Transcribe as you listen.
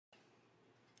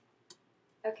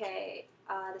Okay,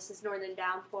 this is Northern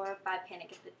Downpour by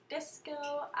Panic at the Disco.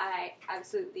 I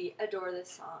absolutely adore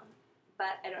this song,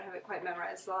 but I don't have it quite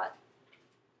memorized.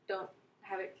 Don't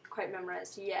have it quite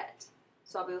memorized yet,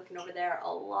 so I'll be looking over there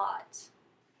a lot.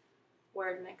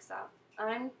 Word mix-up.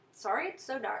 I'm sorry it's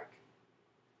so dark.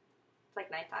 It's like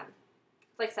nighttime.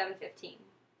 It's like 7:15,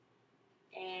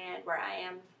 and where I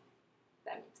am,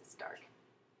 that means it's dark.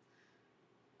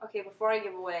 Okay, before I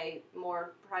give away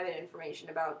more private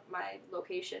information about my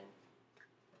location,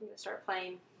 I'm going to start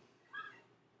playing.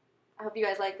 I hope you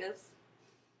guys like this.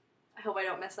 I hope I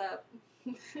don't mess up.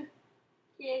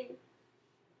 Yay.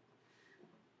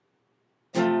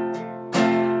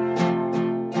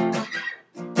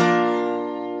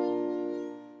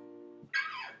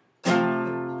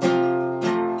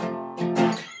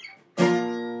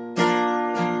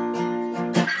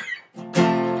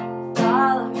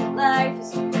 Life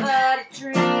is but a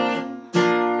dream,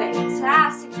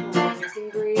 fantastic colors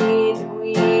and green, and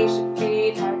we should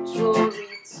feed our jewelry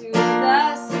to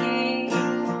the sea,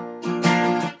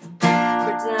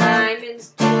 for diamonds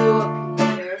do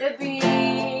appear to be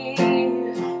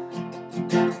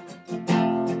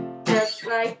just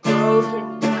like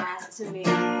broken glass to me.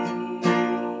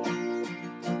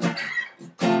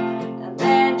 And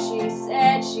then she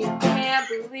said she can't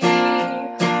believe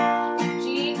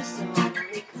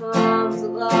comes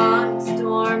along and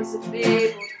storms of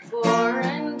fabled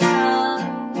foreign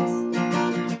tongues,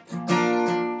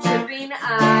 tripping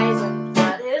eyes and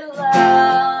flooded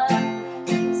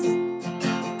lungs.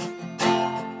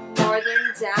 Northern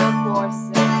Downpour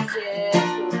sends its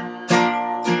love.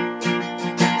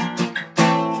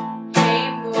 Hey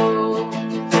moon,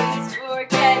 please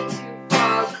forget to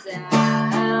fall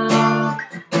down.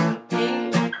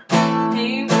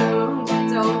 Hey moon,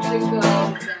 don't you go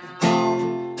down.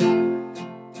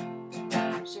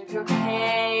 Sugar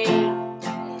cane,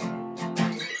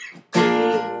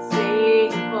 easy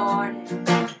morning,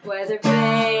 weather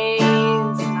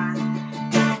vanes,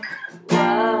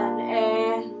 one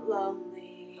and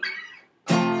lonely.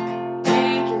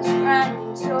 Ink is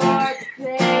running toward the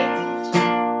page,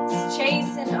 it's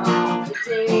chasing all the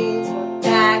days, we're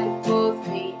back at both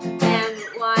feet and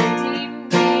winding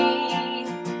me.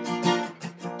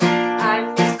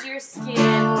 I missed your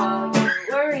skin while you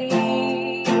were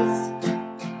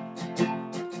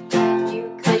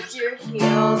your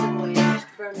heels and wished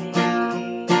for me,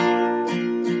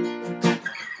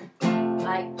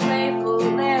 like playful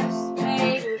lips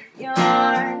made of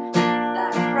yarn,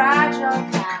 that fragile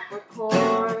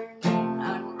Capricorn,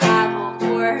 unraveled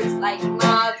words like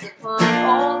moths upon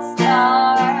old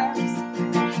stars.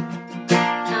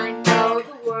 I know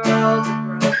the world's a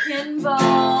broken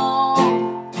bone,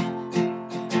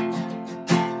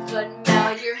 but now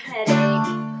your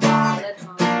headache, call it home.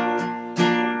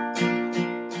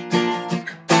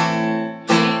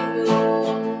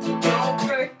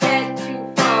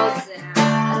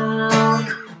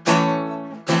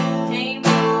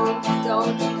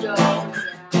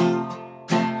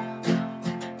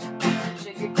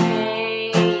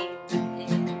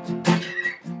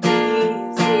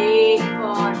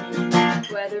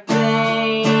 Weather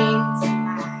vanes,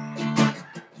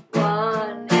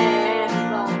 one and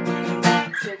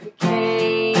lonely, sugar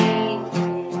cane,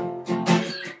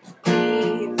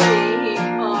 easy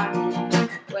morning,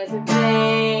 weather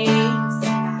vanes,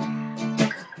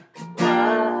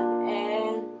 one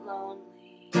and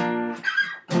lonely.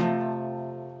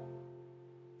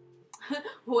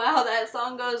 Wow, that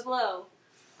song goes low.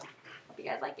 Hope you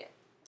guys like it.